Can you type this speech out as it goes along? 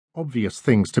obvious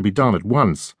things to be done at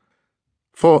once.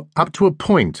 For, up to a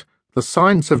point, the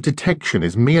science of detection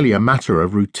is merely a matter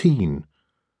of routine.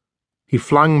 He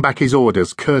flung back his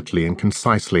orders curtly and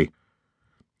concisely.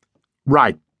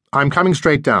 Right, I'm coming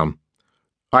straight down.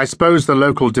 I suppose the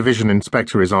local division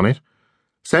inspector is on it.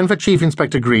 Send for Chief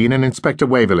Inspector Green and Inspector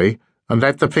Waverley, and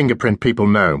let the fingerprint people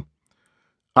know.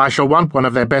 I shall want one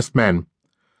of their best men.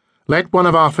 Let one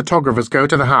of our photographers go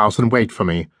to the house and wait for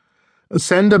me.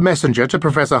 Send a messenger to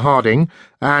Professor Harding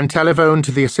and telephone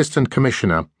to the Assistant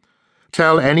Commissioner.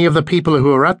 Tell any of the people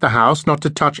who are at the house not to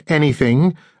touch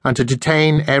anything and to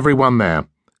detain everyone there.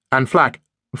 And Flack,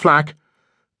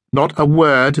 not a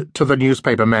word to the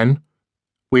newspaper men.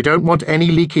 We don't want any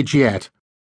leakage yet.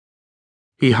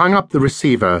 He hung up the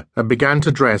receiver and began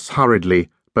to dress hurriedly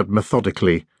but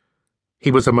methodically.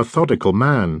 He was a methodical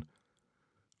man.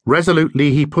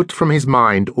 Resolutely he put from his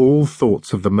mind all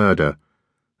thoughts of the murder.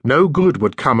 No good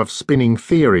would come of spinning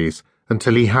theories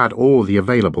until he had all the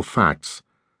available facts.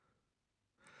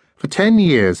 For 10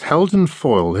 years, Heldon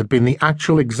Foyle had been the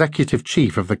actual executive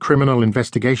chief of the Criminal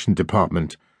Investigation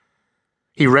Department.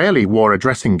 He rarely wore a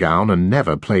dressing gown and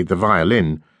never played the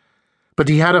violin, but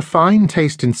he had a fine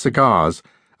taste in cigars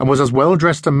and was as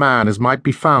well-dressed a man as might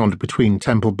be found between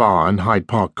Temple Bar and Hyde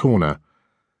Park Corner.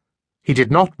 He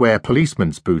did not wear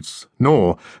policeman's boots,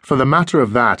 nor, for the matter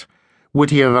of that, would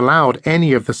he have allowed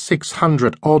any of the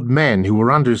 600-odd men who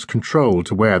were under his control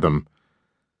to wear them.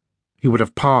 He would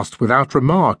have passed without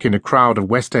remark in a crowd of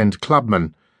West End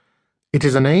clubmen. It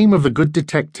is an aim of the good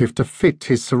detective to fit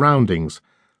his surroundings,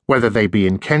 whether they be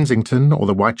in Kensington or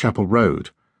the Whitechapel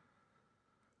Road.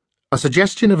 A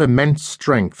suggestion of immense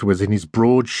strength was in his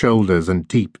broad shoulders and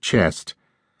deep chest.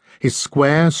 His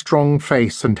square, strong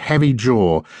face and heavy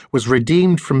jaw was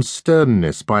redeemed from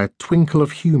sternness by a twinkle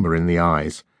of humour in the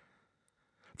eyes.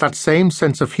 That same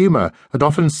sense of humour had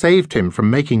often saved him from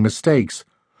making mistakes,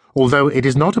 although it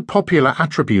is not a popular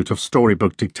attribute of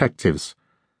storybook detectives.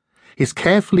 His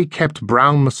carefully kept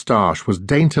brown moustache was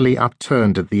daintily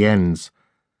upturned at the ends.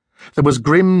 There was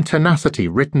grim tenacity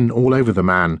written all over the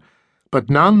man, but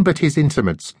none but his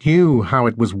intimates knew how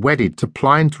it was wedded to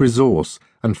pliant resource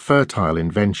and fertile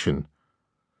invention.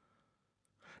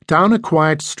 Down a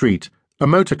quiet street, a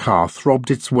motor car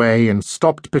throbbed its way and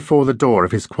stopped before the door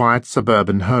of his quiet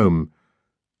suburban home.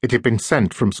 It had been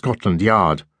sent from Scotland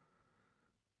Yard.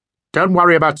 "Don't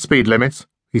worry about speed limits,"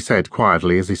 he said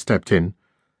quietly as he stepped in.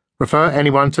 "Refer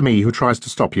anyone to me who tries to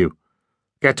stop you.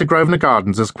 Get to Grosvenor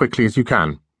Gardens as quickly as you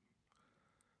can."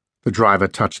 The driver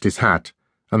touched his hat,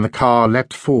 and the car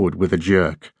leapt forward with a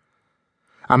jerk.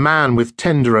 A man with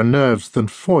tenderer nerves than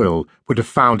Foyle would have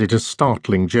found it a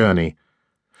startling journey.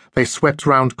 They swept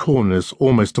round corners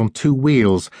almost on 2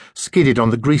 wheels, skidded on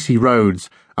the greasy roads,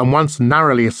 and once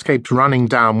narrowly escaped running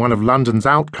down one of London's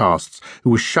outcasts who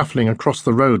was shuffling across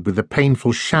the road with the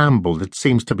painful shamble that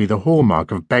seems to be the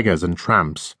hallmark of beggars and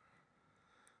tramps.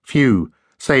 Few,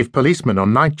 save policemen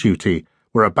on night duty,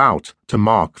 were about to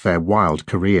mark their wild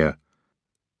career.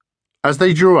 As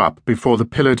they drew up before the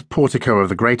pillared portico of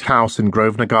the great house in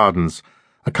Grosvenor Gardens,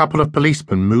 a couple of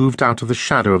policemen moved out of the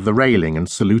shadow of the railing and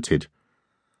saluted.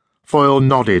 Foyle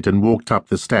nodded and walked up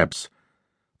the steps.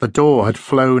 The door had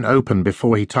flown open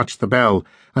before he touched the bell,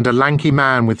 and a lanky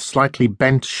man with slightly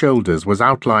bent shoulders was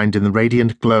outlined in the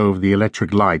radiant glow of the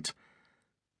electric light.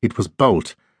 It was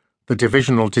Bolt, the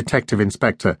divisional detective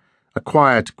inspector, a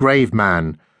quiet, grave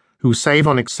man, who, save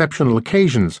on exceptional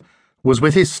occasions, was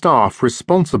with his staff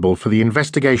responsible for the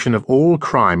investigation of all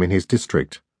crime in his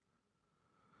district.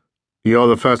 "You're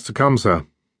the first to come, sir,"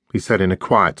 he said in a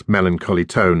quiet, melancholy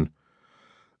tone.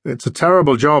 "It's a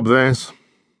terrible job, this."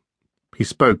 He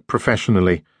spoke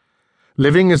professionally.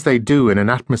 Living as they do in an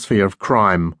atmosphere of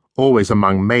crime, always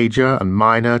among major and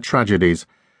minor tragedies,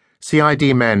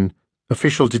 CID men,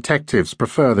 official detectives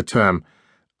prefer the term,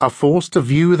 are forced to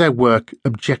view their work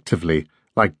objectively,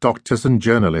 like doctors and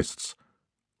journalists.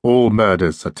 All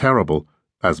murders are terrible,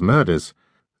 as murders.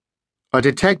 A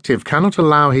detective cannot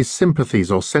allow his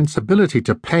sympathies or sensibility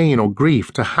to pain or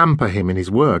grief to hamper him in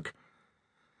his work.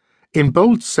 In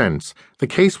Bolt's sense, the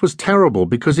case was terrible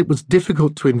because it was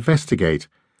difficult to investigate,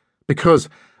 because,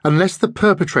 unless the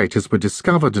perpetrators were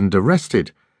discovered and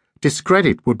arrested,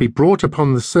 discredit would be brought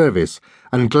upon the service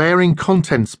and glaring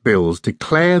contents bills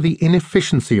declare the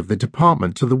inefficiency of the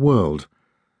department to the world.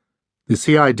 The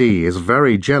CID is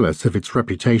very jealous of its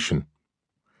reputation.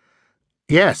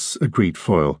 "Yes," agreed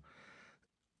Foyle.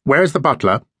 "Where's the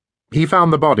butler? He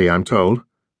found the body, I'm told.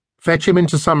 Fetch him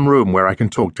into some room where I can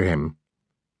talk to him."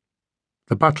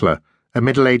 The butler, a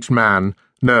middle-aged man,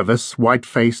 nervous,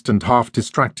 white-faced and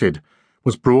half-distracted,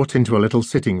 was brought into a little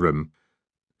sitting room.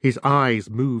 His eyes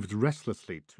moved restlessly